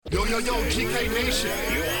Yo, GK Nation.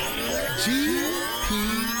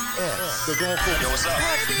 GPS. The Grown Folks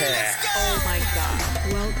Podcast. Oh my God.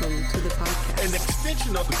 Welcome to the podcast. An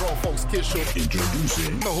extension of the Grown Folks Kids Show.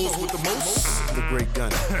 Introducing The host with the most. the great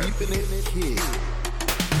gun. Keeping it here.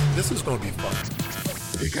 This is going to be fun.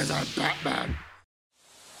 Because I'm Batman.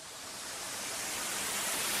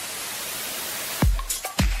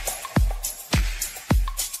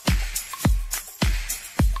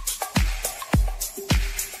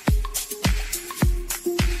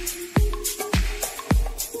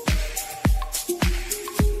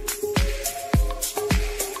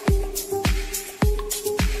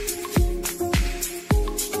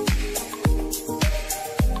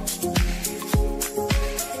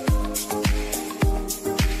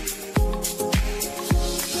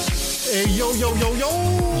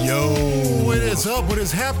 Yo, what is up? What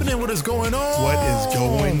is happening? What is going on? What is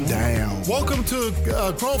going down? Welcome to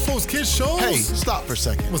Grown Folks Kids Shows. Hey, stop for a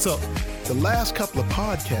second. What's up? The last couple of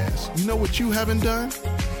podcasts, you know what you haven't done?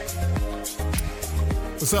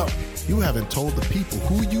 What's up? You haven't told the people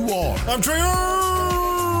who you are. I'm Trey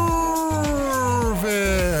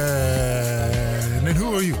Irvin. And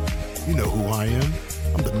who are you? You know who I am.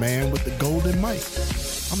 I'm the man with the golden mic.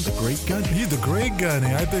 I'm the great gunny. He's the great gunny.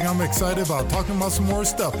 I think I'm excited about talking about some more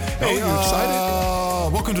stuff. Hey, you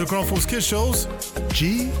excited? Welcome to the Grown Folks Kids Shows.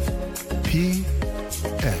 GPS.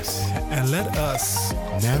 And let us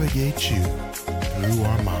Navigate you through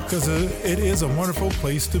our mind. because it is a wonderful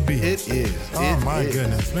place to be. It is. Oh It my is.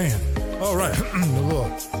 goodness, man. All right, a little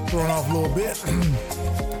throwing off a little bit.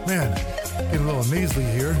 Man, getting a little nasally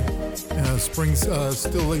here. Spring's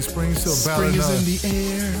still late spring, still Spring battling. is in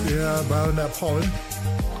the air. Yeah, battling that pollen.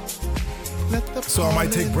 Let the So I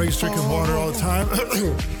might take pollen breaks drinking fall. water all the time.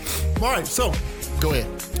 All right, so Go ahead.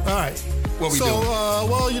 all right. What we so, doing?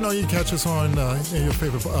 well, you know, you catch us on your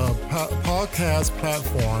favorite podcast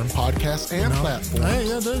platform. Podcast and platforms. Hey,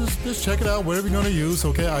 yeah, just check it out, whatever you're going to use,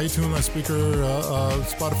 okay? iTunes, Speaker,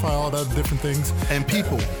 Spotify, all that different things. And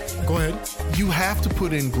people, Go ahead. you have to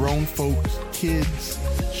put in grown folks, kids,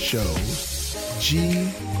 shows,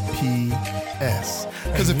 GPS.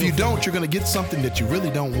 Because if you don't, you're going to get something that you really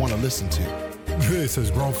don't want to listen to. It says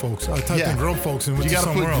grown folks. I typed in grown folks and went You to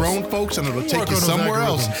got to put somewhere else. grown folks and it'll take Work you on those somewhere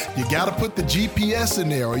else. algorithms. You got to put the GPS in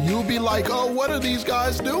there or you'll be like, oh, what are these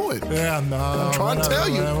guys doing? Yeah, no. I'm trying to tell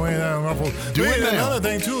you. Do it now. Another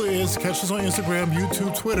thing, too, is catch us on Instagram,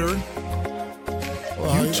 YouTube, Twitter.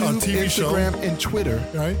 YouTube, on TV Instagram, show, and Twitter.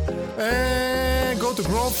 right? And go to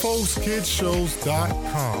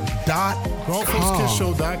grownfolkskidshows.com.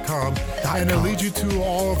 grownfolkskidshow.com. And it'll lead you to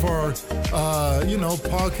all of our,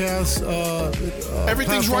 podcasts.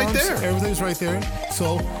 Everything's right platforms. there. Everything's right there.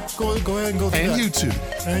 So go ahead and go to And that. YouTube.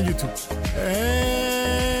 And YouTube.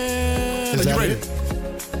 And Is are you that ready? it?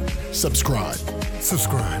 Subscribe.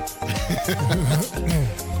 Subscribe.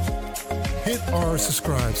 Hit our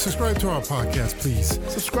subscribe. Subscribe to our podcast, please.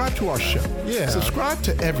 Subscribe to our show. Yeah. Subscribe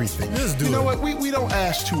to everything. Let's do You know it. what? We don't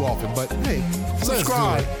ask too often, but hey, do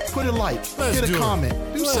subscribe, it. put a like, Let's hit do a it. comment,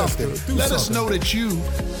 do Let's something. do it. Do Let us something. know that you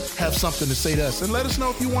have something to say to us, and let us know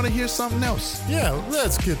if you want to hear something else. Yeah,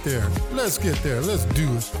 let's get there. Let's get there. Let's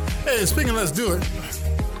do it. Hey, speaking of let's do it.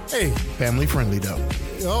 Hey, Family friendly though.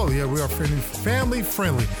 oh yeah, we are family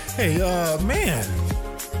friendly. Hey, man.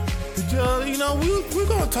 We're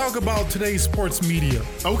going to talk about today's sports media.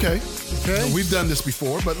 Okay. Okay. We've done this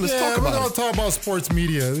before, but let's Yeah, talk we're about going it. to talk about sports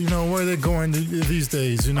media. Where they're going these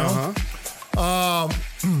days. Uh-huh.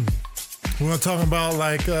 We're going to talk about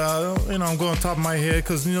I'm going top of my head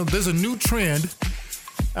because there's a new trend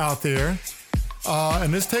out there,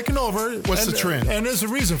 and it's taking over. What's the trend? And there's a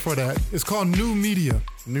reason for that. It's called new media.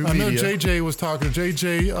 New I know media. JJ was talking.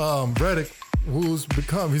 JJ Redick,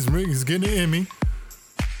 he's getting an Emmy.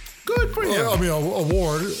 Good for you.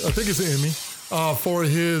 Award. I think it's an Emmy. For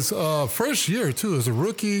his first year too as a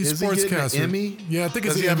rookie Is he getting sportscaster. an Emmy? Yeah, I think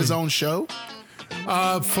it's Does an he have Emmy. his own show?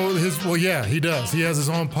 Yeah, he does. He has his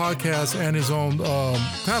own podcast and his own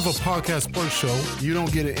kind of a podcast sports show. You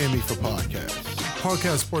don't get an Emmy for podcasts.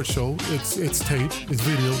 Podcast sports show. It's tape. It's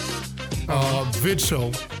video. Vid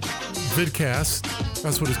show. Vidcast.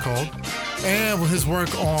 That's what it's called. And his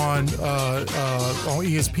work on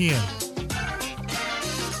ESPN.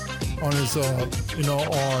 On his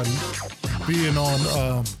on being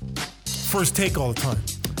on First Take all the time.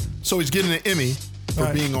 So he's getting an Emmy for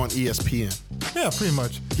Right. being on ESPN. Yeah, pretty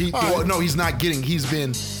much. No, he's not getting.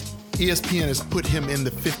 ESPN has put him in the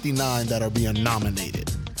 59 that are being nominated.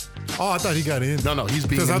 Oh, I thought he got in. No, he's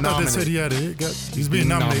being Because I thought they nominated. said he had it. He's being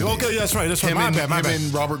nominated. Okay, that's right. That's right. My bad. Him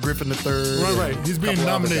and Robert Griffin III. Right. He's being couple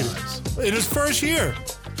other nominated guys. in his first year.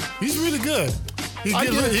 He's really good. He I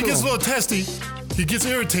give it to gets a him. little testy. he gets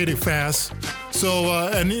irritated fast. So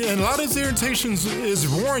and a lot of his irritations is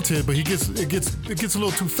warranted, but it gets a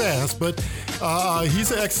little too fast. But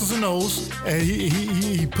he's an X's and O's, and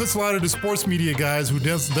he puts a lot of the sports media guys who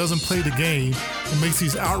doesn't play the game and makes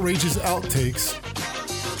these outrageous outtakes.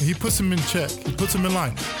 And he puts them in check. He puts them in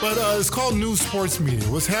line. But it's called new sports media.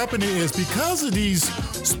 What's happening is because of these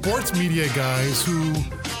sports media guys who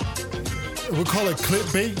we'll call it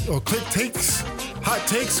clickbait or click takes, hot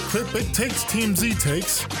takes, clickbait takes, TMZ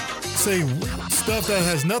takes. Say stuff that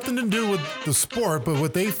has nothing to do with the sport, but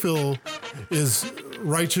what they feel is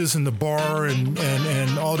righteous in the bar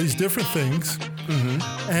and all these different things,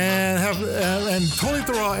 and totally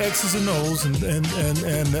throw out X's and O's and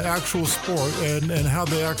the actual sport and how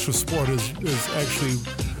the actual sport is actually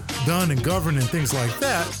done and governed and things like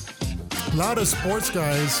that. A lot of sports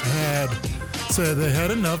guys had said they had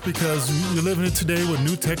enough because you're living it today with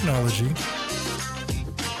new technology.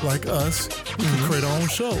 Like us, we can create our own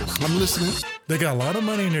shows. I'm listening. They got a lot of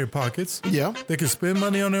money in their pockets. Yeah. They can spend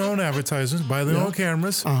money on their own advertisements, buy their own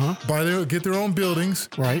cameras, get their own buildings,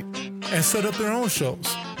 right, and set up their own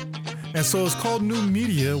shows. And so it's called new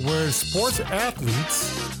media, where sports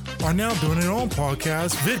athletes are now doing their own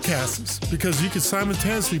podcasts, vidcasts, because you can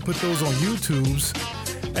simultaneously put those on YouTubes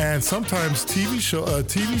and sometimes TV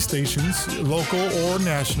stations, local or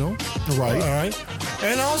national. Right. All right.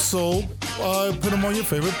 And also put them on your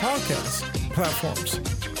favorite podcast platforms.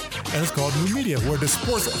 And it's called new media, where the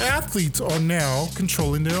sports athletes are now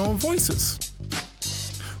controlling their own voices.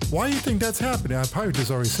 Why do you think that's happening? I probably just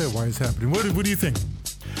already said why it's happening. What do you think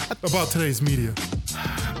about today's media?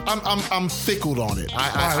 I'm fickled on it.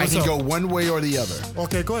 I can go one way or the other.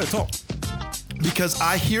 Okay, go ahead, talk. Because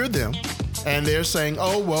I hear them, and they're saying,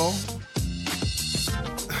 "Oh well,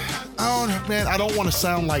 I don't want to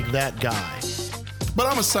sound like that guy, but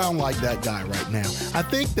I'm gonna sound like that guy right now." I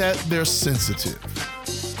think that they're sensitive.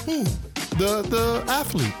 Who? The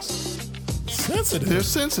athletes. Sensitive. They're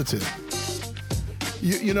sensitive.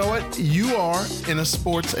 You know what? You are in a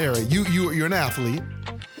sports area. You're an athlete,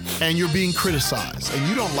 and you're being criticized, and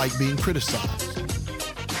you don't like being criticized.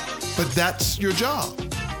 But that's your job.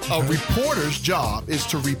 Okay. A reporter's job is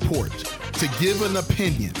to report, to give an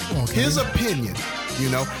opinion. Okay. His opinion,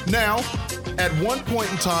 Now, at one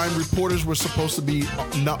point in time, reporters were supposed to be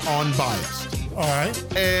unbiased. All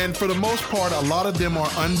right. And for the most part, a lot of them are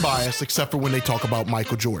unbiased, except for when they talk about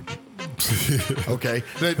Michael Jordan. Okay?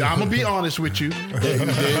 I'm going to be honest with you.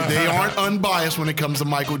 They aren't unbiased when it comes to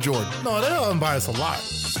Michael Jordan. No, they're unbiased a lot.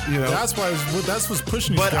 That's what's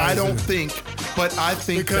pushing these guys. But I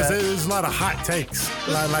think because that there's a lot of hot takes.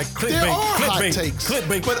 Like clickbait. There are hot takes.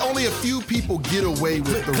 Clickbait. But only a few people get away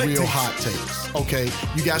with the real hot takes. Okay?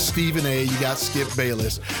 You got Stephen A., you got Skip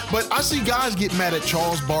Bayless. But I see guys get mad at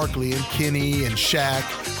Charles Barkley and Kenny and Shaq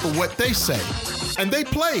for what they say. And they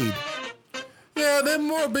played. Yeah, they're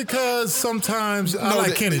more because sometimes I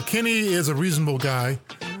like Kenny. Kenny is a reasonable guy.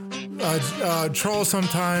 Charles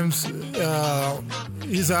sometimes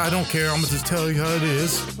he's I don't care. I'm gonna just tell you how it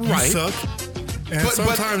is. Right. You suck. And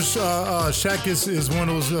sometimes Shaq is one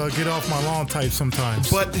of those get off my lawn type sometimes.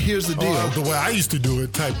 But here's the deal. The way I used to do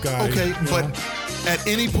it type guy. Okay, but at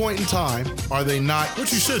any point in time, are they not?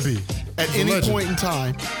 Which you should be. At any point in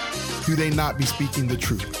time, do they not be speaking the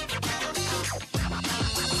truth?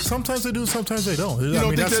 Sometimes they do, sometimes they don't. You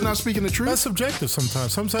don't think they're not speaking the truth? That's subjective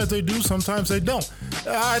sometimes. Sometimes they do, sometimes they don't.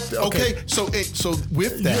 Okay, so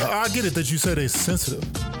with that... I get it that you said they're sensitive.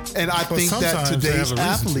 And I think that today's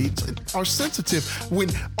athletes are sensitive.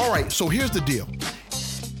 All right, so here's the deal.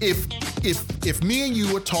 If me and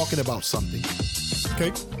you are talking about something...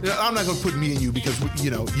 Okay. I'm not going to put me and you because,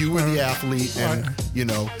 you were the athlete and,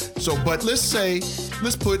 but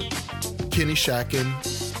let's put Kenny, Shaq, and...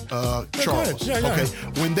 Charles. Okay.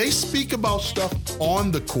 When they speak about stuff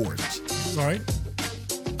on the court, right?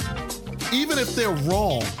 Even if they're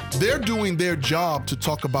wrong, they're doing their job to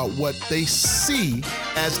talk about what they see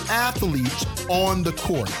as athletes on the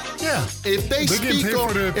court. Yeah. If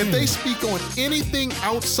they speak on anything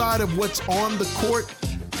outside of what's on the court,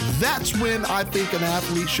 that's when I think an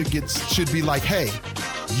athlete should be like, hey,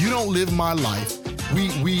 you don't live my life. We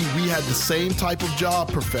had the same type of job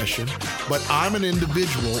profession, but I'm an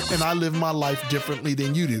individual and I live my life differently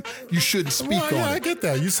than you do. You shouldn't speak on it. I get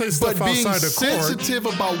that. You say stuff outside the court. But being sensitive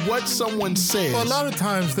about what someone says. Well, a lot of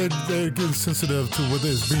times they're getting sensitive to what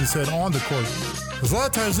is being said on the court. Because a lot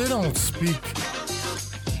of times they don't speak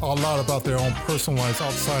a lot about their own personal lives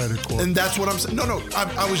outside of the court. And that's what I'm saying. No,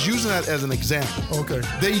 I was using that as an example. Okay.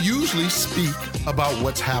 They usually speak about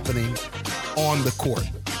what's happening on the court.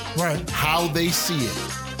 Right. How they see it,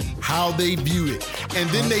 how they view it. And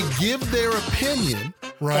then they give their opinion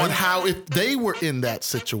Right. on how if they were in that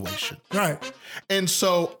situation. Right. And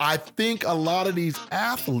so I think a lot of these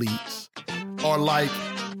athletes are like,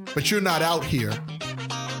 but you're not out here.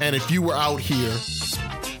 And if you were out here,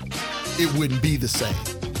 it wouldn't be the same.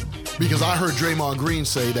 Because I heard Draymond Green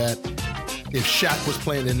say that if Shaq was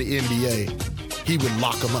playing in the NBA, he would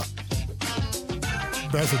lock him up.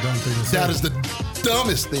 That's a dumb thing to say. That is the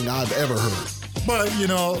dumbest thing I've ever heard. But, you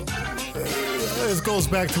know, it goes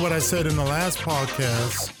back to what I said in the last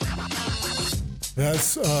podcast.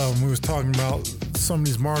 That's we was talking about some of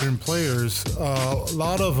these modern players. A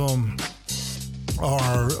lot of them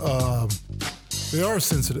are they are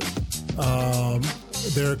sensitive.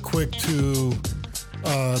 They're quick to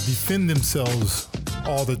defend themselves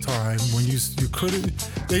all the time. When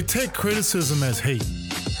they take criticism as hate.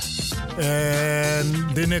 And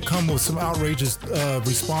then they come with some outrageous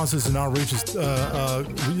responses and outrageous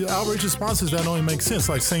responses that don't even make sense,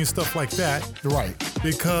 like saying stuff like that. Right.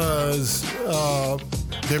 Because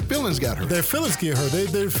their feelings got hurt. Their feelings get hurt.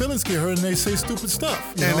 Their feelings get hurt, and they say stupid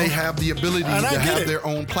stuff. And they have the ability to have their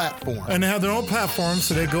own platform. And they have their own platform,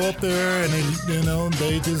 so they go up there and they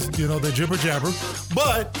just they jibber jabber.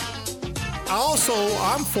 But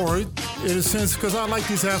I'm for it in a sense because I like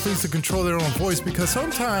these athletes to control their own voice, because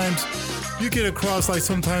sometimes you get across, like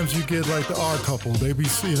sometimes you get like the odd couple. They be,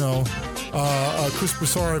 Chris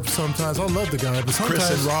Broussard sometimes. I love the guy, but sometimes.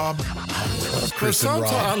 Chris and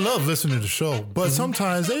Rob. I love listening to the show, but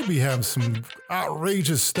sometimes they be having some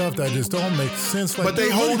outrageous stuff that just don't make sense. Like, but they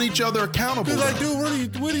hold each other accountable. Like,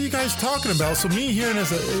 dude, what are you guys talking about? So me hearing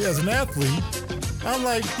as an athlete, I'm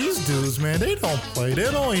like, these dudes, man, they don't play.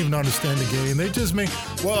 They don't even understand the game. They just make,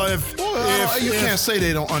 you can't say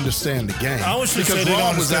they don't understand the game. I was just because say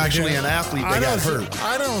Rob was actually an athlete that got hurt.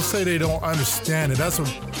 I don't say they don't understand it.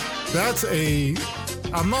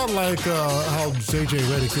 I'm not like how JJ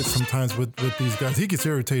Redick gets sometimes with these guys. He gets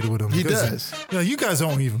irritated with them. He does. You guys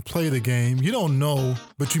don't even play the game. You don't know,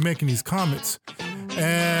 but you're making these comments.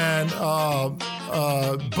 And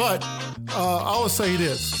but I will say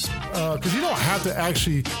this, because you don't have to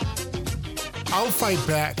actually. I'll fight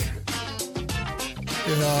back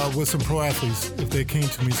with some pro athletes if they came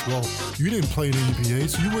to me and said, well, you didn't play in the NBA,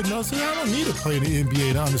 so you wouldn't know. So I don't need to play in the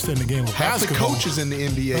NBA to understand the game of basketball. The coaches in the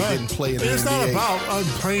NBA didn't play in the NBA. It's not about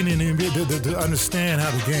playing in the NBA to understand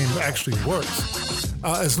how the game actually works.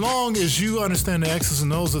 As long as you understand the X's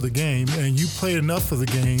and O's of the game and you play enough of the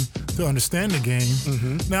game to understand the game.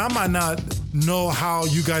 Now, I might not know how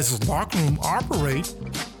you guys' locker room operate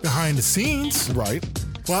behind the scenes. Right.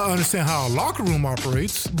 Well, I understand how a locker room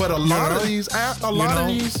operates. But a lot of these, I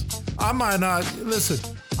might not, listen,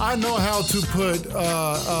 I know how to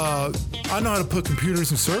put computers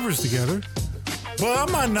and servers together. But I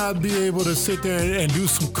might not be able to sit there and do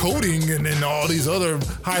some coding and all these other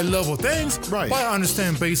high-level things. Right. But I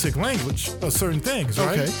understand basic language of certain things,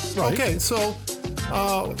 right? Okay, right. Okay, so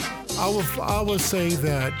I would say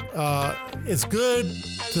that it's good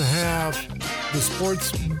to have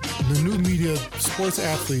the new media sports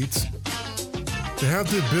athletes to have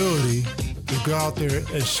the ability to go out there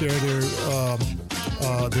and share their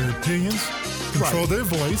opinions, control their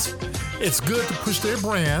voice. It's good to push their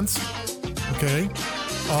brands. Okay,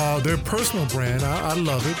 their personal brand. I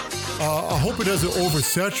love it. I hope it doesn't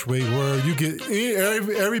oversaturate where you get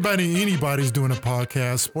anybody's doing a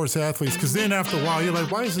podcast, sports athletes, because then after a while you're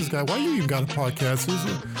like, why is this guy? Why you even got a podcast?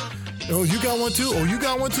 Oh, you got one too? Oh, you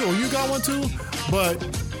got one too? Oh, you got one too? But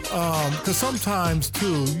because sometimes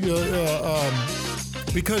too,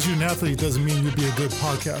 because you're an athlete doesn't mean you'll be a good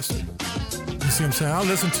podcaster. You see what I'm saying? I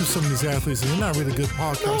listen to some of these athletes and they're not really good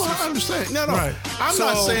podcasters. No, I understand. No. Right. I'm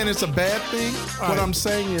not saying it's a bad thing. What I'm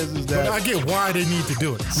saying is that... But I get why they need to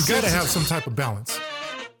do it. You got to have some type of balance.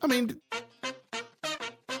 I mean,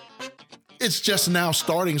 it's just now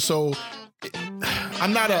starting, so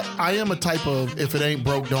I am a type of, if it ain't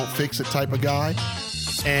broke, don't fix it type of guy.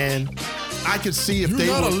 And I could see if You're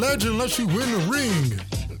not a legend unless you win the ring.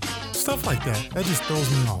 Stuff like that. That just throws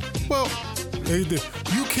me off. Well... You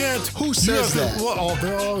can't. Who says that? Well,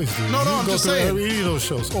 they always do. No, I'm just saying. Any of those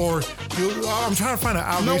shows, or I'm trying to find an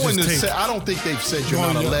outrageous No one take. I don't think they've said you're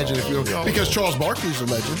not a legend because Charles Barkley's a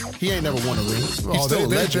legend. He ain't never won a ring. He's still a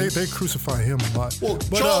legend. They crucify him a lot. Well,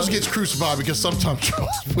 Charles gets crucified because sometimes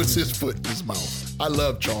Charles puts his foot in his mouth. I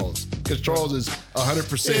love Charles because Charles is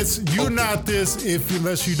 100%. You're not this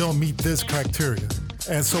unless you don't meet this criteria.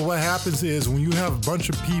 And so what happens is when you have a bunch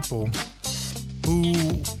of people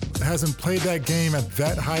who hasn't played that game at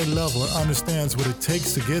that high level and understands what it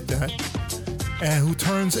takes to get that, and who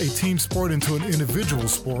turns a team sport into an individual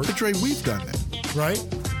sport. But Dre, we've done that. Right?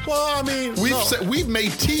 Well, I mean... We've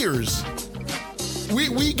made tiers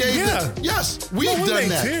We gave them. Yes, we've done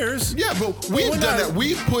that. Tiers. Yeah, but we've done that.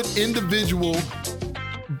 We've put individual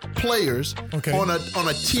players on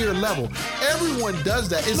a tier level. Everyone does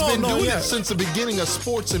that. It's been doing it since the beginning of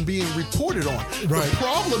sports and being reported on. Right. The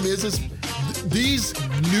problem is these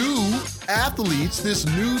new athletes, this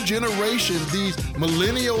new generation, these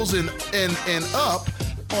millennials and up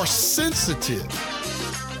are sensitive.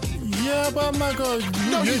 Yeah, but I'm not going.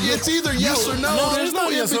 It's either yes or no. There's no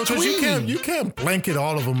in between. You can't blanket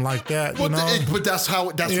all of them like that. But that's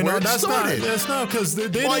how. That's where it started. That's not because they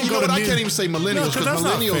didn't you know what? I can't even say millennials because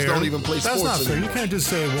millennials don't even play sports. That's not fair. You can't just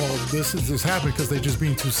say, well, this is happening because they're just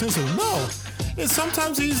being too sensitive. No, it's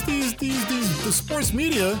sometimes the sports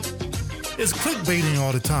media is clickbaiting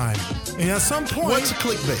all the time, and at some point, what's a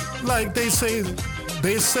clickbait? Like they say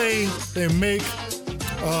they make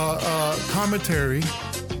commentary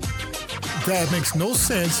that makes no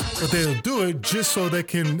sense, but they'll do it just so they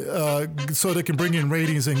can bring in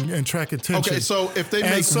ratings and track attention. Okay, so if they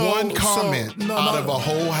make one comment out of a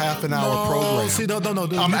whole half an hour program,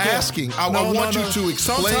 I'm asking. I want you to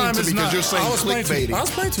explain to me because you're saying clickbaiting. I'll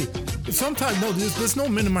explain to you. Sometimes there's no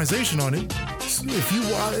minimization on it. If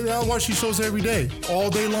I watch these shows every day, all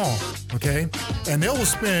day long, okay, and they will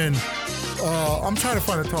spend. I'm trying to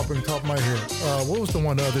find a top of my head. What was the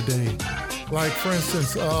one the other day? Like for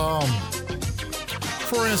instance,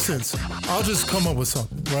 I'll just come up with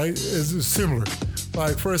something, right? It's similar.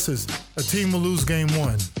 Like, for instance, a team will lose game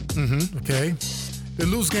one, okay? They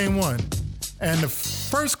lose game one, and the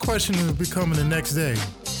first question will be coming the next day.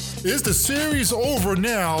 Is the series over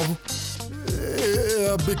now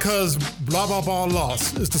because blah, blah, blah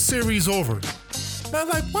lost? Is the series over? Now,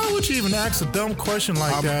 like, why would you even ask a dumb question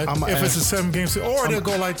like that if it's a 7-game series? Or they'll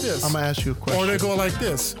go like this. I'm going to ask you a question. Or they go like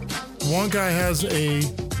this. One guy has a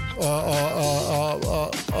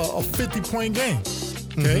 50-point game,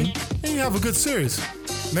 okay? And you have a good series.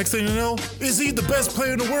 Next thing you know, is he the best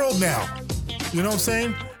player in the world now? You know what I'm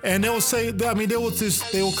saying? And they'll say, they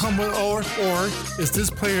will come with, or is this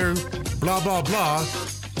player blah, blah, blah,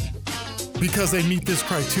 because they meet this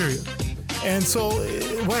criteria. And so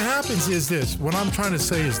what happens is this, what I'm trying to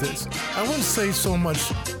say is this. I wouldn't say so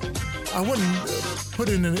much, I wouldn't put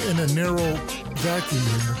it in a narrow vacuum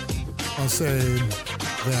here. I'll say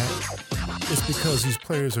that it's because these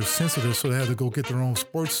players are sensitive, so they have to go get their own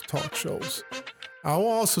sports talk shows. I will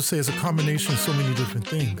also say it's a combination of so many different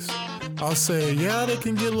things. I'll say, they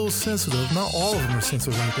can get a little sensitive. Not all of them are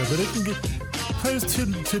sensitive like that, but they can get, players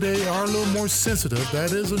today are a little more sensitive.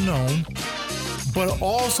 That is a known. But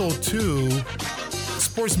also, too,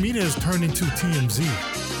 sports media has turned into TMZ.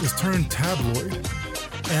 It's turned tabloid.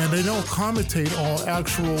 And they don't commentate on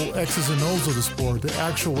actual X's and O's of the sport, the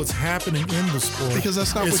actual what's happening in the sport. Because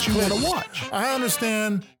that's not what you want to watch. I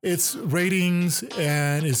understand it's ratings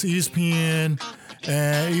and it's ESPN,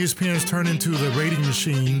 and ESPN has turned into the rating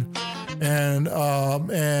machine. And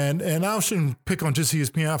I shouldn't pick on just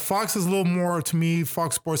ESPN. Fox is a little more, to me,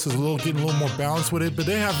 Fox Sports is getting a little more balanced with it, but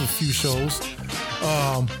they have a few shows.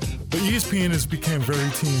 But ESPN has become very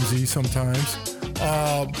TMZ sometimes.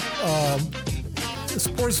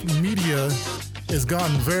 Sports media has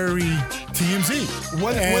gotten very TMZ.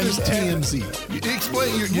 What is TMZ?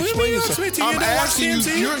 Explain yourself. I'm asking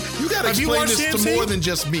you. You got to explain this TMZ? To more than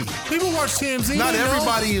just me. People watch TMZ. Not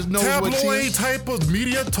everybody knows what tabloid type of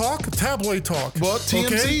media talk. Tabloid talk. Well,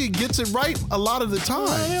 TMZ gets it right a lot of the time.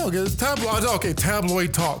 It's tabloid. Okay,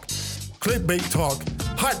 tabloid talk, clickbait talk,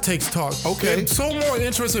 hot takes talk. Okay. They're so more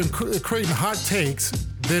interested in creating hot takes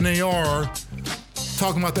than they are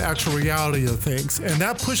talking about the actual reality of things. And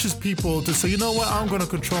that pushes people to say, you know what, I'm going to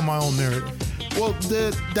control my own narrative. Well,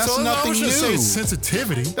 that's nothing new. Say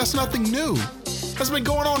sensitivity. That's nothing new. That's been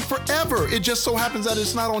going on forever. It just so happens that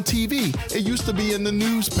it's not on TV. It used to be in the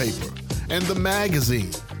newspaper and the magazine.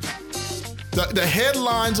 The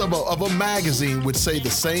headlines of a magazine would say the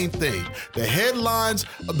same thing. The headlines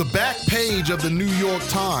of the back page of the New York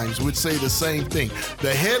Times would say the same thing.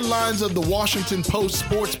 The headlines of the Washington Post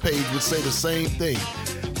sports page would say the same thing.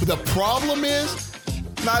 But the problem is,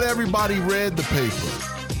 not everybody read the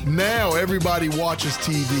paper. Now everybody watches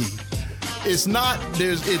TV. It's not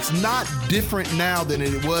different now than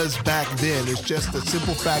it was back then. It's just the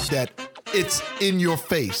simple fact that it's in your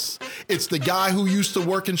face. It's the guy who used to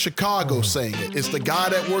work in Chicago saying it. It's the guy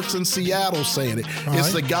that works in Seattle saying it.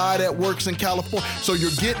 It's the guy that works in California. So you're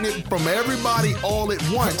getting it from everybody all at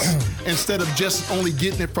once instead of just only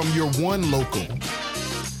getting it from your one local.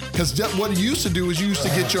 Because what you used to do is you used to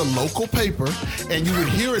get your local paper and you would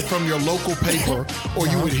hear it from your local paper or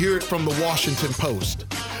you would hear it from the Washington Post.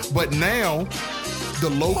 But now, the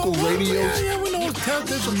local radios. Yeah, we know.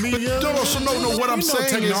 television media. No. What I'm saying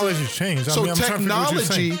technology's changed. So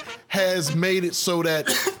technology has made it so that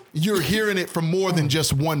you're hearing it from more than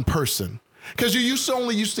just one person. Because you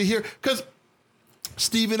only used to hear, because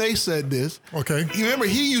Stephen A. said this. Okay. You remember,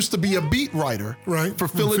 he used to be a beat writer for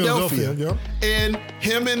Philadelphia. Yep. And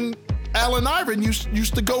him and Allen Iverson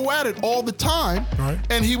used to go at it all the time. Right.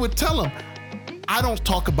 And he would tell him, I don't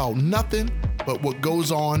talk about nothing but what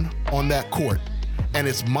goes on that court. And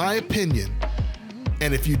it's my opinion.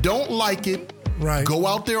 And if you don't like it, go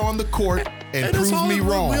out there on the court and prove me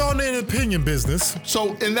wrong. We all in opinion business.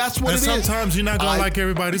 So, and that's what it is. Sometimes you're not going to like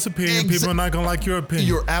everybody's opinion. People are not going to like your opinion.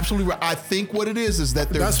 You're absolutely right. I think what it is that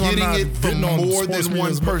they're getting it from more than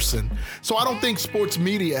one person. So I don't think sports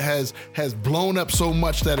media has blown up so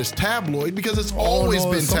much that it's tabloid, because it's always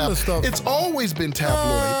been tabloid. It's always been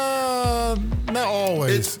tabloid. Not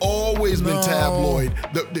always. It's always been tabloid.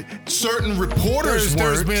 Certain reporters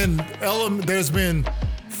there's been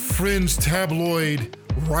fringe tabloid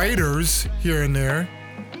writers here and there.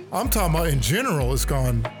 I'm talking about in general, it's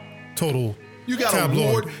gone total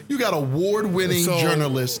tabloid. You got award-winning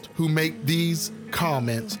journalists who make these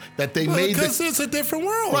comments that they made because it's a different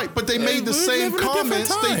world, right? But they made the same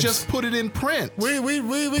comments. They just put it in print.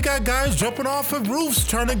 We got guys jumping off of roofs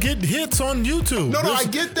trying to get hits on YouTube. No, I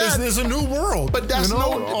get that. There's a new world, but that's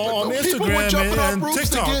on Instagram people were jumping off roofs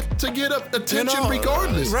TikTok to get attention,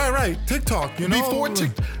 regardless. Right. TikTok, before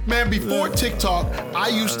TikTok, I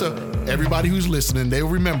used to. Everybody who's listening, they'll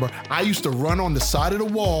remember. I used to run on the side of the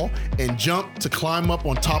wall and jump to climb up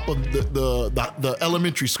on top of the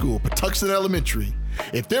elementary school, Patuxent Elementary.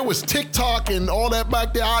 If there was TikTok and all that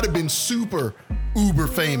back there, I'd have been super uber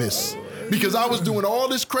famous, because I was doing all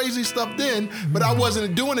this crazy stuff then, but I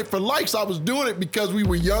wasn't doing it for likes. I was doing it because we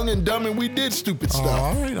were young and dumb and we did stupid stuff.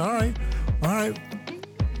 All right.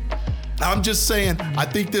 I'm just saying, I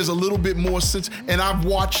think there's a little bit more sense, and I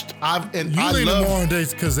lean more on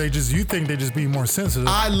days because you think they just be more sensitive.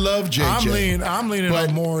 I love JJ. I'm leaning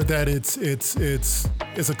on more that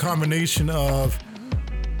it's a combination of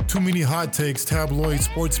too many hot takes, tabloid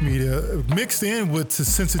sports media mixed in with the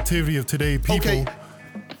sensitivity of today people. Okay.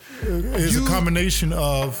 Is a combination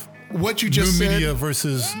of what you just new said, media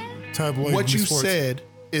versus tabloid. What you sports. said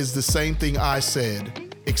is the same thing I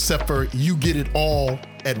said, except for you get it all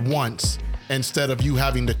at once instead of you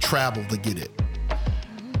having to travel to get it.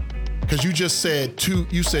 Because you just said too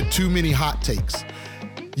many hot takes.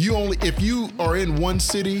 If you are in one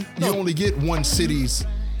city, you only get one city's.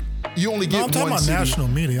 You only get one city. I'm talking about national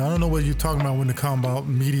media. I don't know what you're talking about when they come about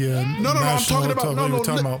media. No. I'm talking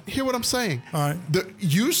about. Hear what I'm saying. All right.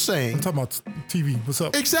 You're saying. I'm talking about TV. What's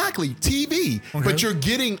up? Exactly, TV. Okay. But you're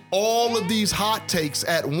getting all of these hot takes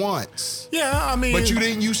at once. Yeah, I mean. But you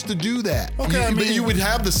didn't used to do that. Okay, you would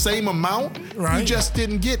have the same amount. Right. You just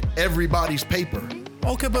didn't get everybody's paper.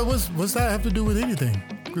 Okay, but what's that have to do with anything?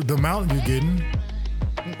 The amount you're getting.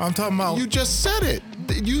 I'm talking about. You just said it.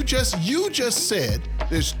 You just said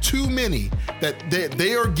there's too many, that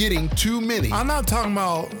they are getting too many. I'm not talking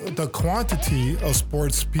about the quantity of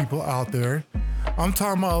sports people out there. I'm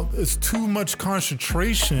talking about it's too much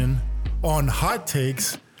concentration on hot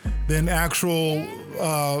takes than actual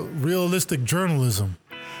realistic journalism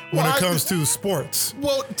when it comes to sports.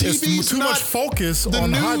 Well, TV's it's too much focus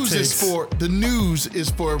on hot takes. The news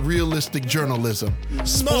is for realistic journalism.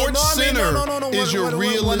 Sports Center is your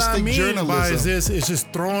realistic journalism. What I mean is it's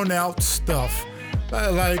just throwing out stuff.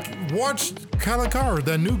 Like, watch Kalakara,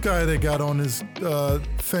 that new guy they got on his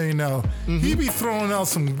thing now. Mm-hmm. He be throwing out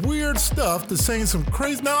some weird stuff, saying some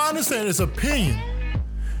crazy. Now, I understand it's opinion.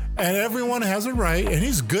 And everyone has a right, and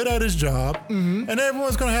he's good at his job, and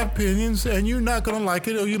everyone's going to have opinions, and you're not going to like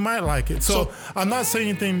it, or you might like it. So I'm not saying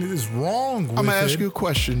anything is wrong with it. I'm going to ask you a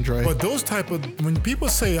question, Dre. But those type of, when people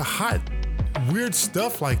say hot, weird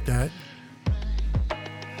stuff like that,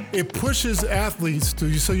 it pushes athletes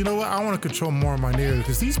to, so you know what, I want to control more of my narrative,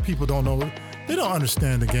 because these people don't know, they don't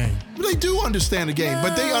understand the game. They do understand the game,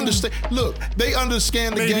 but they understand. Look, they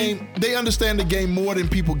understand the game. They understand the game more than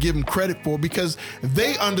people give them credit for, because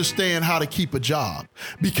they understand how to keep a job.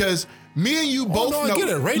 Because me and you both know. I get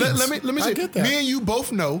it. Ratings. Let me say, me and you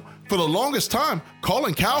both know. For the longest time,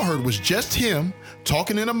 Colin Cowherd was just him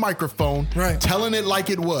talking in a microphone, telling it like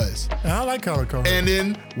it was. And I like Colin Cowherd. And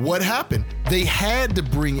then what happened? They had to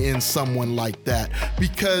bring in someone like that,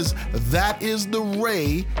 because that is the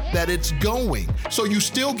way that it's going. So you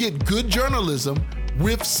still get good journalism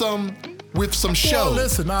with some show. Well,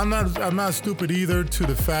 listen, I'm not stupid either to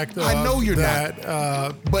the fact that I know you're not.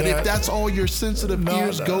 But if that's all your sensitive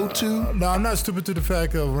ears go to, no, I'm not stupid to the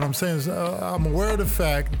fact of what I'm saying is I'm aware of the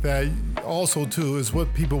fact that also too is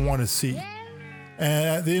what people want to see, And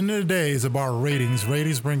at the end of the day, it's about ratings.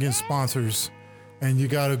 Ratings bring in sponsors, and you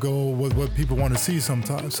got to go with what people want to see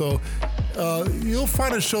sometimes. So you'll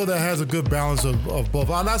find a show that has a good balance of both.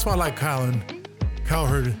 That's why I like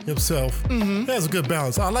Cowherd himself. He has a good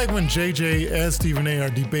balance. I like when JJ and Stephen A are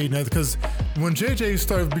debating that, because when JJ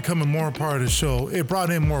started becoming more a part of the show, it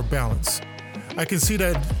brought in more balance. I can see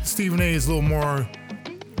that Stephen A is a little more,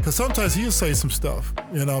 because sometimes he'll say some stuff,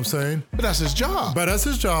 you know what I'm saying? But that's his job.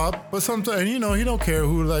 But sometimes, he don't care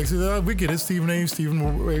who likes it. We get it, Stephen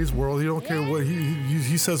A's world. He don't care what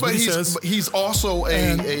he says. But he's also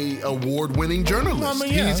a award-winning journalist.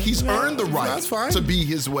 He's earned the right to be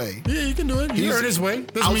his way. Yeah, he can do it. He earned his way.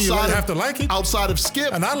 Doesn't mean you have to like it. Outside of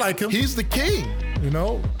Skip, and I like him. He's the king.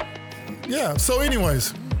 Yeah. So,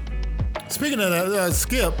 anyways, speaking of that,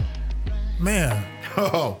 Skip, man.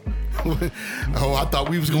 I thought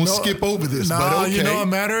we was going to skip over this, but okay. A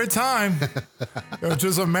matter of time.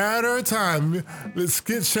 Just a matter of time. Let's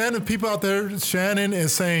get Shannon, people out there, Shannon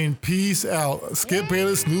is saying, peace out. Skip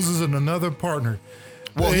Bayless loses another partner.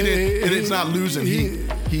 Well, it's not losing.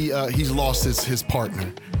 He's lost his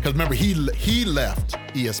partner. Because remember, he left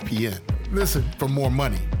ESPN. Listen. For more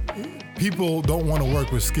money. People don't want to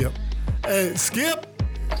work with Skip. Skip,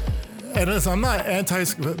 and listen, I'm not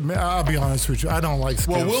anti-Skip. I'll be honest with you. I don't like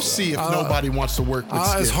Skip. Well, we'll see if nobody wants to work with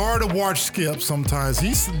Skip. It's hard to watch Skip sometimes.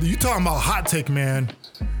 You talking about hot take, man.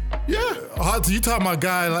 Yeah. You talking about a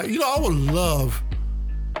guy like, I would love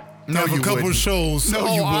to have a couple of shows. No,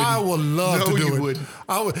 you wouldn't. I would love to do it.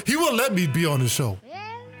 Wouldn't. He wouldn't let me be on the show.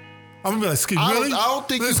 I'm gonna be like, Skip, really? I don't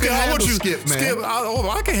think you can handle Skip, man. Skip,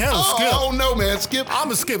 I can handle Skip. Oh, no, man. Skip. I'm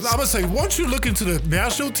going to say, once you look into the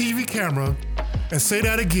national TV camera and say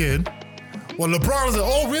that again, well, LeBron is like,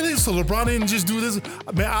 oh, really? So LeBron didn't just do this?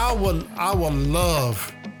 Man, I would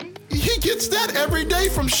love. He gets that every day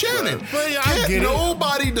from Shannon. But Can't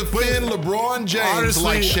nobody defend LeBron James honestly,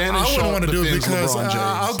 like Shannon Sharpe. I wouldn't want to do it because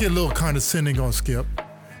I'll get a little condescending on Skip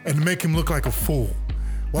and make him look like a fool.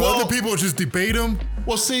 While other people just debate him.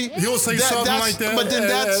 Well, see, he'll say something like that, but then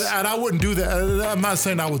and I wouldn't do that. I'm not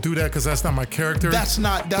saying I would do that because that's not my character. That's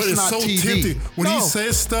not so TV. Tempting. When he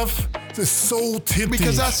says stuff, it's so tempting.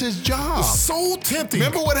 Because that's his job. It's so tempting.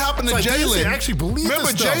 Remember what happened to Jalen? Actually believe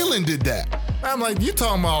Remember Jalen did that. I'm like, you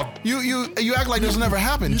talking about you act like this never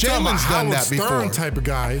happened. Jalen's done that before. Stern type of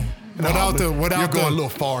guy. You're going a little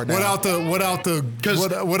far now. Without the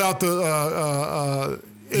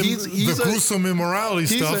gruesome immorality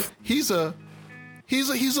stuff. He's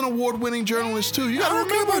an award-winning journalist too. You got to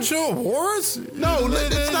remember. Care about your awards. No,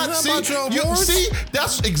 it's not. See, about your awards.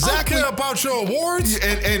 That's exactly. I don't care about your awards.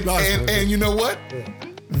 And you know what?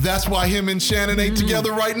 That's why him and Shannon ain't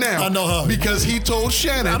together right now. I know how. Because he told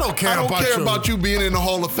Shannon, I don't care about you being in the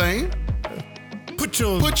Hall of Fame. Put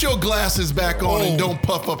your glasses back on and don't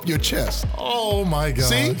puff up your chest. Oh my God!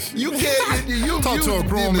 See, you can't. You talk to a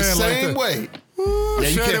grown man same like that. Way.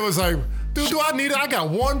 Shannon was like, dude, do I need it? I got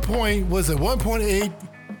 1.8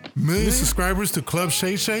 million subscribers to Club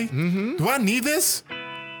Shay Shay. Mm-hmm. Do I need this?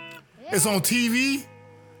 It's on TV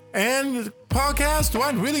and podcast. Do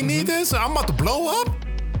I really need this? I'm about to blow up.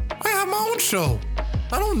 I have my own show.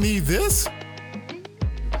 I don't need this.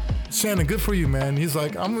 Shannon, good for you, man. He's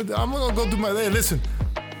like, I'm gonna go do my. Hey, listen,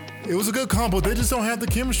 it was a good combo. They just don't have the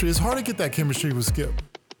chemistry. It's hard to get that chemistry with Skip.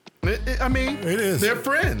 I mean, it is. They're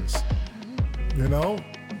friends. You know.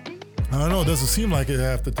 I don't know. It doesn't seem like it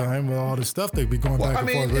half the time with all the stuff they be going back and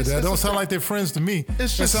forth with. That don't sound like they're friends to me. They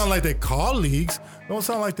sound like they're colleagues. Don't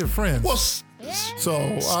sound like they're friends. Well,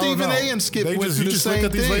 so Stephen A. and Skip went through the same thing. You just look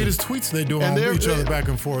at these latest tweets they do on each other back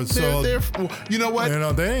and forth. So you know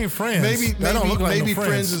what? They ain't friends. Maybe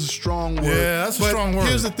friends is a strong word. Yeah, that's a strong word.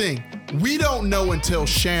 Here's the thing: we don't know until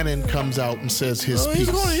Shannon comes out and says his piece.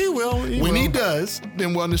 He will. When he does,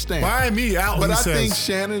 then we'll understand. Buy me out. But I think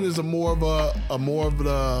Shannon is a more of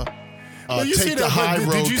the. Take the high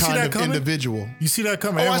road kind of individual. You see that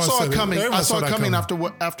coming? I saw it coming. I saw it coming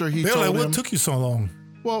after he told him. What took you so long?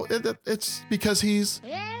 Well, it's because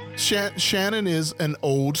Shannon is an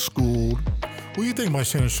old school. What do you think about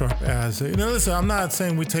Shannon Sharpe as? Listen, I'm not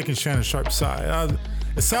saying we're taking Shannon Sharpe's side.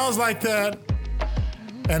 It sounds like that,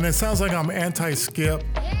 and it sounds like I'm anti-Skip,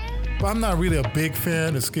 but I'm not really a big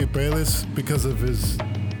fan of Skip Bayless because of his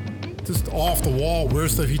just off the wall weird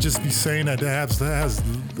stuff he just be saying that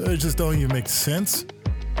just don't even make sense.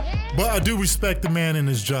 But I do respect the man in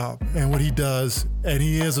his job and what he does, and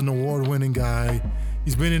he is an award-winning guy.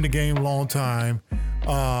 He's been in the game a long time.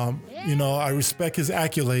 I respect his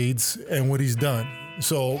accolades and what he's done.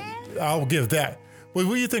 So I'll give that. But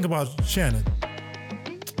what do you think about Shannon?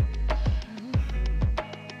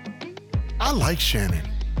 I like Shannon.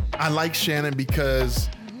 I like Shannon because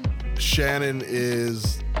Shannon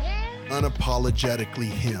is unapologetically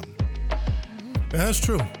him. That's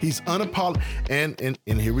true. He's and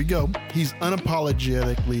here we go. He's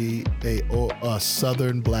unapologetically a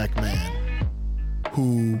Southern black man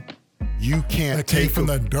who you can't that take came from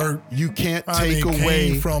the dirt. You can't take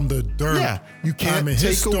away came from the dirt. Yeah, you can't take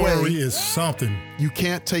his story away. is something. You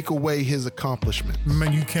can't take away his accomplishments.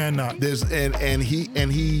 Man, you cannot.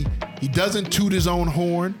 He doesn't toot his own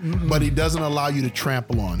horn, but he doesn't allow you to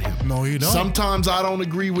trample on him. No, he don't. Sometimes I don't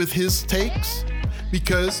agree with his takes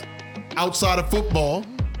because outside of football,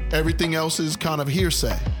 everything else is kind of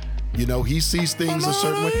hearsay. You know, he sees things a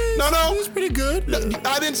certain way. No, he's pretty good.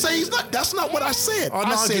 I didn't say he's not. That's not what I said.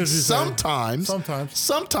 I said sometimes.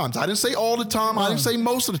 Sometimes. I didn't say all the time. I didn't say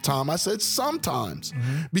most of the time. I said sometimes.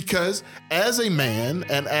 Because as a man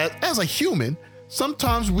and as a human,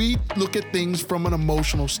 sometimes we look at things from an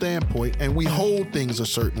emotional standpoint and we hold things a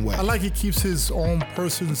certain way. I like he keeps his own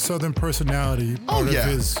Southern personality part of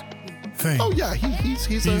his thing. Oh yeah,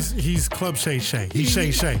 he's Club Shay Shay. He's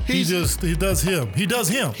Shay Shay. He does him. He does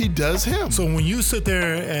him. He does him. So when you sit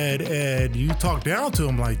there and you talk down to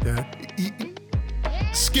him like that,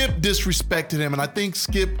 Skip disrespected him, and I think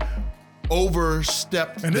Skip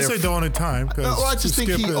overstepped. And this ain't the only time. I just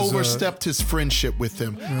think he overstepped his friendship with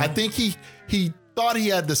him. I think he thought he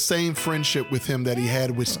had the same friendship with him that he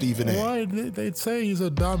had with Stephen A. Well, they'd say he's a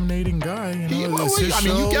dominating guy. You know,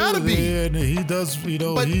 you gotta be. And he does,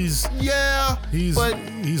 but he's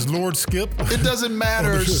Lord Skip. It doesn't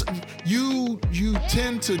matter. You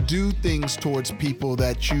tend to do things towards people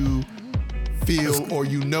that you feel or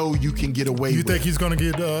you can get away with. You think he's going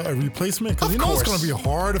to get a replacement? Because it's going to be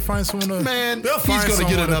hard to find someone to... Man, he's going to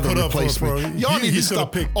get another replacement. Y'all need to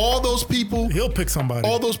stop. All those people... He'll pick somebody.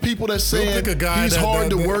 All those people that say he's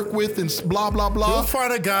hard to work with and blah, blah, blah. He'll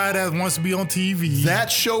find a guy that wants to be on TV.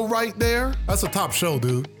 That show right there... That's a top show,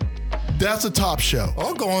 dude. That's a top show.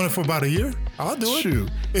 I'll go on it for about a year. I'll do it.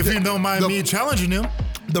 Shoot. If you don't mind me challenging him.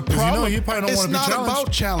 The problem, he probably don't want to be challenged. It's not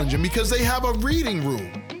about challenging because they have a reading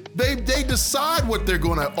room. They decide what they're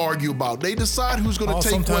going to argue about. They decide who's going to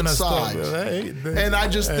take what side. And I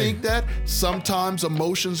just think that sometimes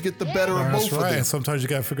emotions get the better of both of them. And sometimes you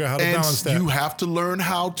got to figure out how to balance that. You have to learn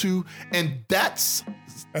how to, and that's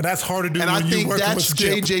hard to do. And I think that's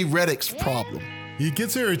JJ Redick's problem. He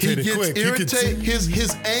gets irritated quick.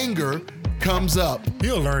 His anger comes up.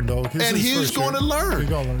 He'll learn though, and he's going to learn.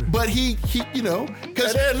 But he,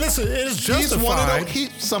 because listen, it's justified.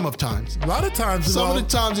 Some of times, a lot of times, some of the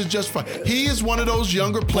times it's justified. He is one of those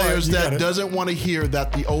younger players that doesn't want to hear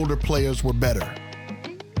that the older players were better.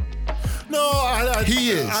 No,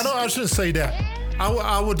 he is. I shouldn't say that.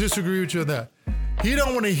 I would disagree with you on that. He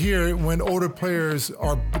don't want to hear it when older players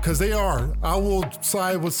are, because they are. I will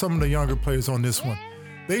side with some of the younger players on this one.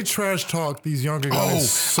 They trash talk these younger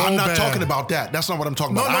guys so I'm not bad. talking about that. That's not what I'm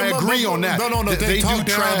talking about. I agree on that. No. They talk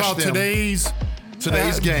do down about them. today's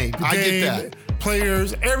game. I get that.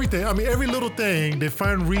 Players, everything. I mean, every little thing, they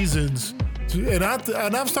find reasons to, and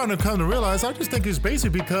I'm starting to come to realize, I just think it's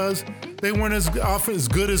basically because they weren't as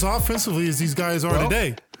good as offensively as these guys are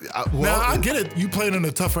today. Now, I get it. You played in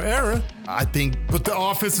a tougher era. I think. But the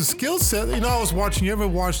offensive skill set, I was watching, you ever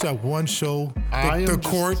watch that one show? The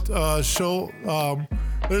Court show?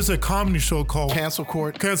 There's a comedy show called Cancel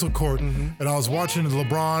Court. Mm-hmm. And I was watching the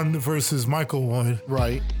LeBron versus Michael one.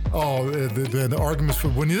 Right. Oh, the arguments for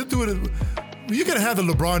when you do it, you can have the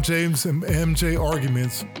LeBron James and MJ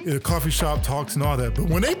arguments, coffee shop talks and all that. But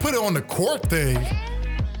when they put it on the court thing,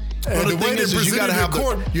 and the thing is you gotta have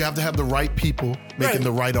you have to have the right people making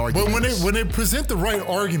the right arguments. But when they present the right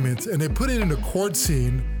arguments and they put it in the court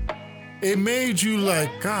scene, it made you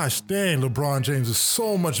like, gosh, dang, LeBron James is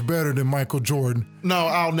so much better than Michael Jordan. No,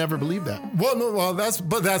 I'll never believe that. Well, that's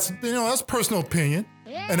that's personal opinion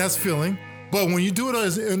and that's feeling. But when you do it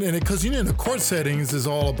because in the court settings is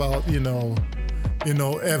all about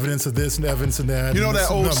evidence of this and evidence of that. You know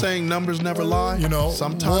that old saying, numbers never lie?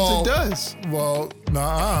 Sometimes it does. Well,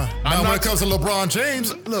 nah. Now when it comes to LeBron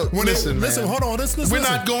James, look, listen, hold on. Listen. We're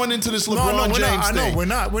not going into this LeBron James thing. I know, we're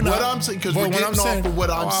not. What I'm saying, because we're getting off of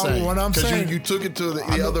what I'm saying. What I'm saying. Because you took it to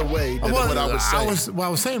the other way than what I was saying. I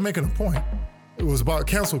was saying, making a point. It was about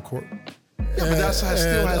cancel court. Yeah, but that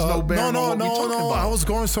still has no bearing on what we're talking about. I was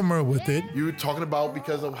going somewhere with it. You were talking about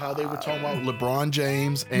because of how they were talking about LeBron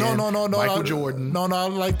James and Michael Jordan. No, I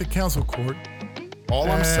like the cancel court.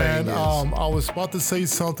 All I'm saying is... I was about to say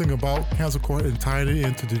something about cancel court and tying it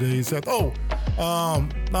into today's...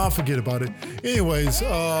 I'll forget about it. Anyways,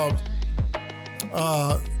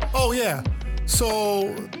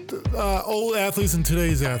 So, old athletes and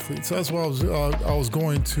today's athletes. That's what I was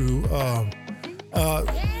going to...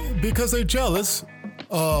 because they're jealous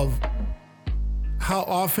of how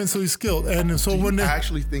offensively skilled. And so Do when you they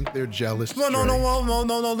actually think they're jealous?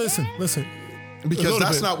 no, listen. Because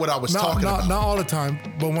that's not what I was talking about. Not all the time,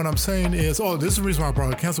 but what I'm saying is, this is the reason why I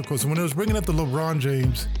brought a cancel culture. When I was bringing up the LeBron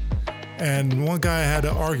James, and one guy had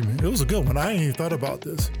an argument. It was a good one. I ain't even thought about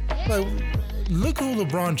this. Like, look who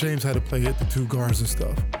LeBron James had to play at the two guards and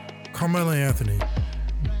stuff. Carmelo Anthony.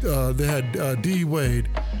 They had D. Wade.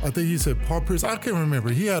 I think he said Paul Pierce. I can't remember.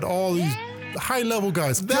 He had all these high-level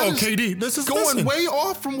guys. KD. This is going way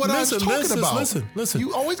off from what I was talking about. Listen.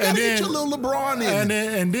 You always got to get your little LeBron in.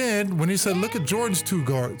 And then when he said, look at Jordan's two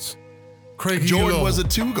guards. Craig Jordan Elo. was a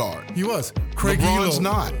two guard. He was. Craig LeBron's Elo.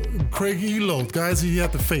 not. Craig Elo, guys he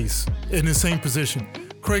had to face in the same position.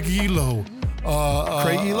 Craig Elo.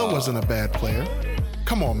 Craig Elo wasn't a bad player.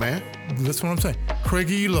 Come on, man. That's what I'm saying. Craig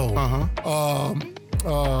Elo. Uh-huh.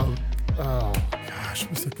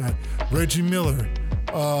 What's that guy? Reggie Miller.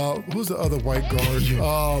 Who's the other white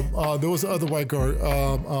guard? There was the other white guard.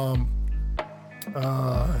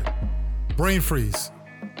 Brain freeze.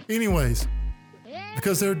 Anyways,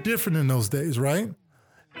 because they're different in those days, right?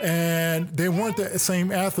 And they weren't the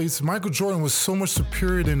same athletes. Michael Jordan was so much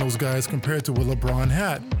superior than those guys compared to what LeBron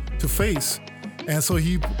had to face. And so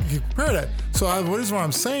he compared that. So what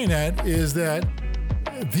I'm saying that is that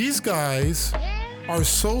these guys are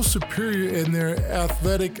so superior in their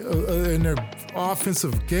athletic, in their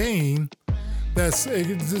offensive game, that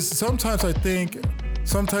sometimes I think,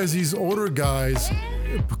 these older guys,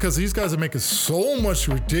 because these guys are making so much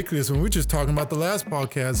ridiculous, and we're just talking about the last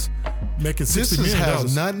podcast, making $60 million. This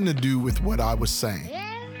has nothing to do with what I was saying.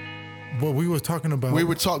 What we were talking about. We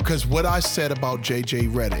were talking, because what I said about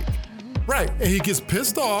JJ Redick. Right, and he gets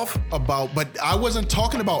pissed off. But I wasn't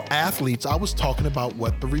talking about athletes, I was talking about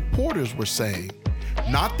what the reporters were saying.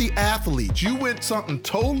 Not the athletes. You went something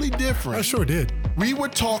totally different. I sure did. We were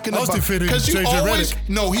talking about defending because you JJ always Redick.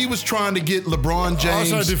 No, he was trying to get LeBron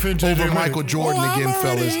James over Michael Jordan again,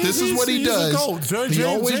 fellas. This is what he does. He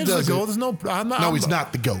always does it. No, he's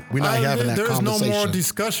not the GOAT. We're not having that conversation. There's no more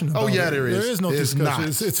discussion about it. There is. There is no discussion.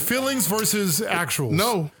 It's feelings versus actuals.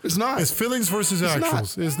 No, it's not. It's feelings versus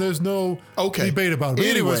actuals. There's no debate about it.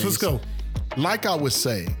 Anyways, let's go. Like I was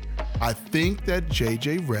saying, I think that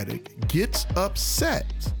JJ Redick gets upset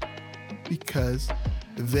because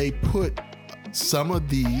they put some of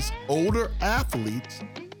these older athletes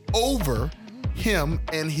over him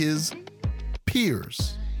and his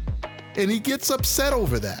peers. And he gets upset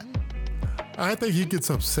over that. I think he gets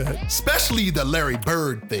upset. Especially the Larry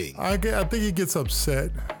Bird thing. I think he gets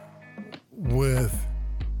upset with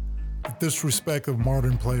the disrespect of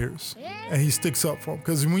modern players. And he sticks up for him.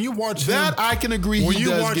 Because when you watch him... That I can agree he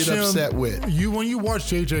does get upset with. When you watch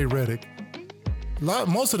JJ Redick,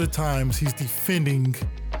 most of the times he's defending...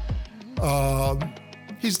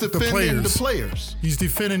 he's defending the players. He's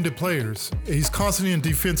defending the players. He's constantly in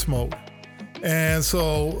defense mode. And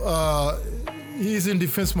so he's in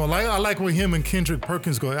defense mode. I like when him and Kendrick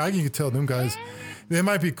Perkins go. I can tell them guys, they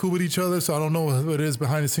might be cool with each other, so I don't know what it is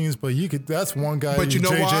behind the scenes, but that's one guy. But you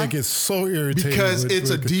know JJ why? Gets so irritated. Because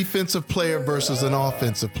it's a defensive player versus an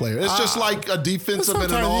offensive player. It's just like a defensive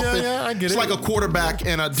and an offensive. Yeah, I get it's it. like a quarterback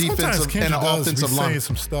and a defensive and an offensive line.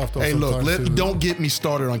 Some stuff, though, hey, look, don't get me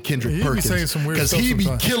started on Kendrick Perkins. Because he be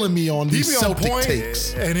killing me on these Celtic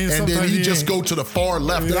takes. And then he just go to the far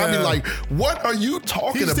left. And I be like, what are you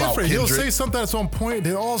talking about, Kendrick? He'll say something that's on point,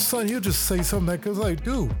 then all of a sudden he'll just say something that goes like,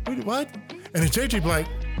 dude, what? And then JJ be like,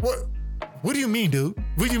 what do you mean, dude?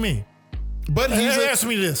 What do you mean? But answer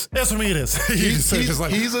me this. Answer me this. What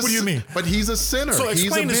do you mean? But he's a center. So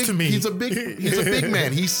explain this to me. He's a big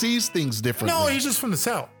man. He sees things differently. No, he's just from the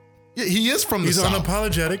South. Yeah, he is from the South. He's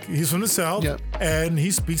unapologetic. He's from the South. Yep. And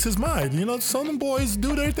he speaks his mind. You know, some of them boys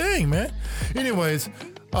do their thing, man. Anyways,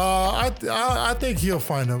 I think he'll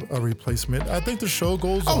find a replacement. I think the show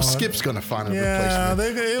goes on. Oh, Skip's going to find a Yeah,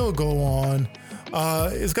 replacement. it'll go on.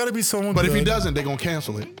 It's got to be someone But good. if he doesn't, they're going to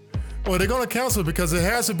cancel it. Well, they're going to cancel it because it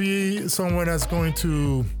has to be someone that's going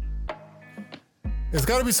to... It's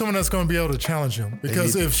got to be someone that's going to be able to challenge him.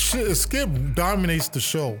 Because if Skip dominates the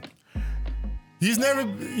show, he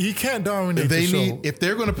can't dominate the show. If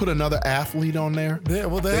they're going to put another athlete on there... They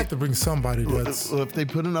have to bring somebody that's... If they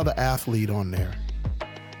put another athlete on there,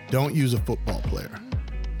 don't use a football player.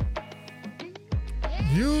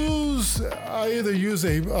 Either use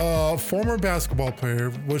a former basketball player,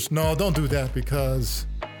 don't do that because...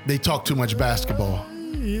 They talk too much basketball.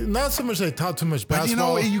 Not so much they talk too much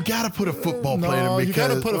basketball. But you got to put a football player. No, you got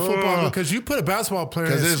to put a football because you put a basketball player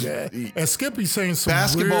and Skip be saying some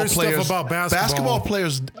weird stuff about basketball. Basketball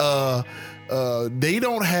players, they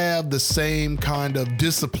don't have the same kind of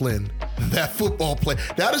discipline that football play.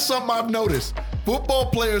 That is something I've noticed. Football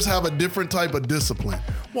players have a different type of discipline.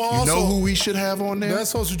 Well, you also, know who we should have on there?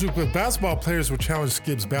 That's also true, but basketball players will challenge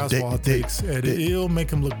Skip's basketball takes, and it'll make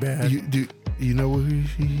him look bad. You know who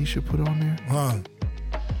he should put on there? Huh?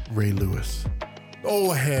 Ray Lewis.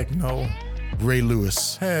 Oh, heck no. Ray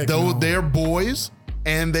Lewis. Heck Though no. they're boys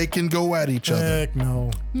and they can go at each other. Heck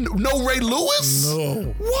no. No Ray Lewis?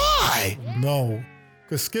 No. Why? No.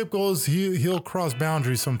 Because Skip goes, he'll cross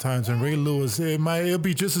boundaries sometimes, and Ray Lewis, it'll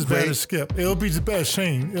be just as bad as Skip. It'll be as bad as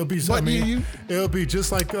Shane. It'll be, it'll be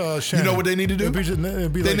just like Shannon. You know what they need to do?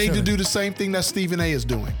 They need to do the same thing that Stephen A is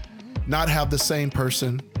doing. Not have the same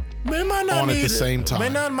person on at the same time.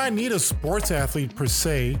 They might need a sports athlete per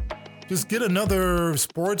se. Just get another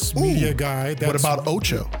sports media guy. What about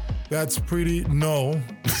Ocho? That's pretty, no.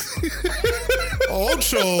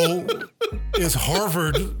 Ocho is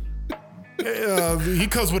Harvard. He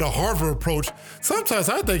comes with a Harvard approach. Sometimes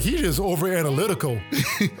I think he's just over analytical.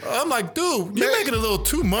 I'm like, dude, you're making a little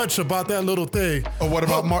too much about that little thing. Or what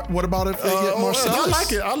about if they get Marcellus? I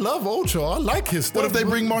like it. I love Ocho. I like his stuff. What if they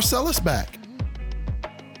bring Marcellus back?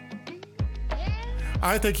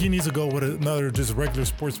 I think he needs to go with another just regular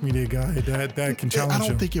sports media guy that can challenge him. I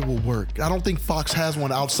don't think it will work. I don't think Fox has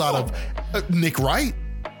one outside of Nick Wright.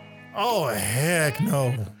 Oh, heck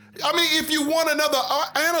no. I mean, if you want another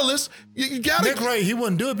analyst, you got to. Nick Wright, he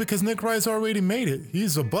wouldn't do it because Nick Wright's already made it.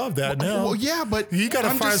 He's above that now. Well, yeah, but you got to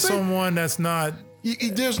find someone that's not.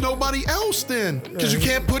 There's nobody else then, because you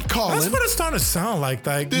can't put Colin. That's what it's starting to sound like.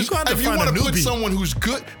 If you want to put someone who's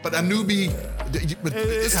good, but a newbie,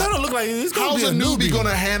 it's starting to look like he's going to be a newbie. Going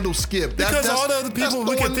to handle Skip? Because all the other people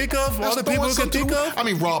we can think of, I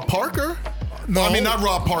mean, Rob Parker. No, I mean not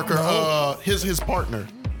Rob Parker. No. His partner.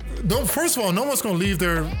 No, first of all, no one's going to leave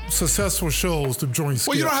their successful shows to join Skip.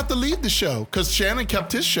 Well, you don't have to leave the show because Shannon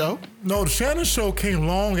kept his show. No, the Shannon show came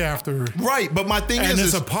long after. Right, but my thing and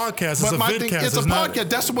it's a podcast. It's a vidcast. It's a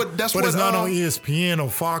podcast. That's what. But it's not on ESPN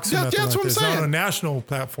or Fox. That's what I'm saying. It's not on a national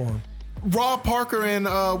platform. Rob Parker and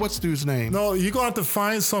what's the dude's name? No, you're going to have to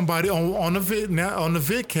find somebody on the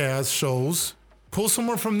vidcast shows. Pull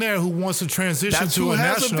someone from there who wants to transition to a national.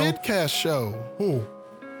 That's who has a vidcast show. Who?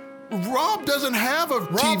 Rob doesn't have a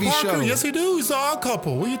TV Parker, show. Yes, he do. He's an Odd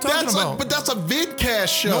Couple. What are you talking about? But that's a vidcast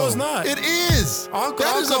show. No, it's not. It is.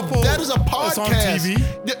 That is a podcast. It's on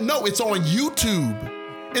TV? No, it's on YouTube.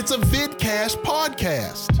 It's a vidcast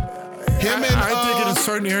podcast. I think in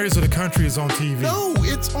certain areas of the country it's on TV. No,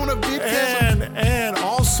 it's on a vidcast. And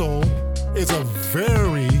also, it's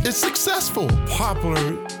successful.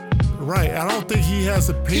 Popular. Right, I don't think he has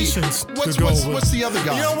the patience to go with. What's the other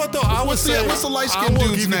guy? You know what though? What's the light-skinned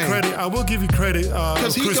dude's name? I will give you credit.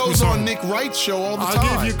 Because he goes on Nick Wright's show all the time.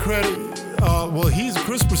 I'll give you credit.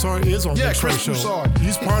 Chris Broussard is on Nick Wright's show. Broussard.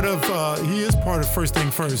 He's part of. He is part of First Thing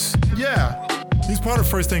First. Yeah. He's part of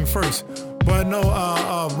First Thing First. But no,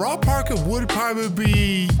 Rob Parker would probably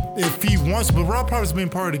be if he wants. But Rob Parker's been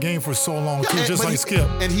part of the game for so long too, just like Skip.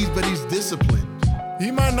 But he's disciplined. He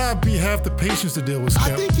might not have the patience to deal with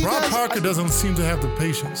Skip. Rob Parker doesn't seem to have the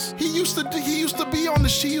patience. He used to be on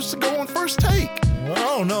he used to go on First Take. Well,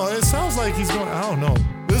 I don't know. It sounds like he's going. I don't know.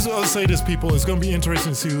 I'll say this, people. It's going to be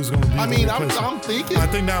interesting to see who's going to be. I mean, I'm thinking. I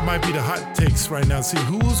think that might be the hot takes right now. See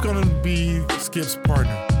who's going to be Skip's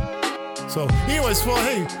partner. So, anyways, well,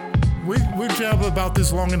 hey, we've jabbered about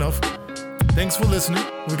this long enough. Thanks for listening.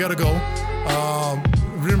 We got to go.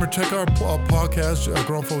 Remember, check our podcast,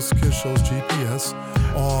 Grown Folks Kids Shows GPS,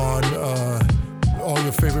 on all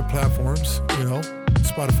your favorite platforms. You know,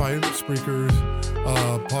 Spotify, Spreaker,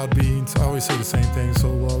 Podbean. I always say the same thing. So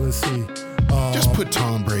let's see. Just put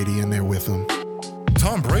Tom Brady in there with him.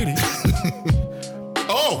 Tom Brady?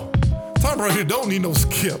 Oh! Tom Brady don't need no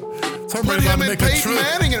Skip. Tom Brady about to make Peyton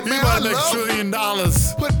Manning in. Man, $1 trillion.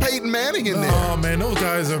 Put Peyton Manning in there. Oh man, those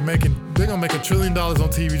guys they're gonna make $1 trillion on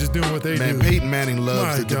TV just doing what they do. Man, Peyton Manning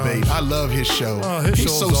loves the debate. I love his show.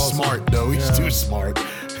 He's so smart though. He's too smart.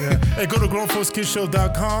 Yeah. Hey, go to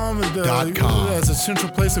grownfolkskidshow.com. That's a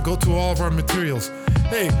central place to go to all of our materials.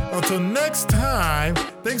 Hey, until next time,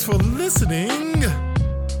 thanks for listening to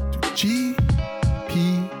GPS.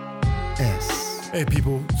 Hey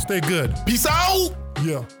people, stay good. Peace out.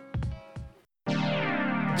 Yeah.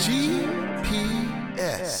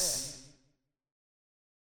 GPS.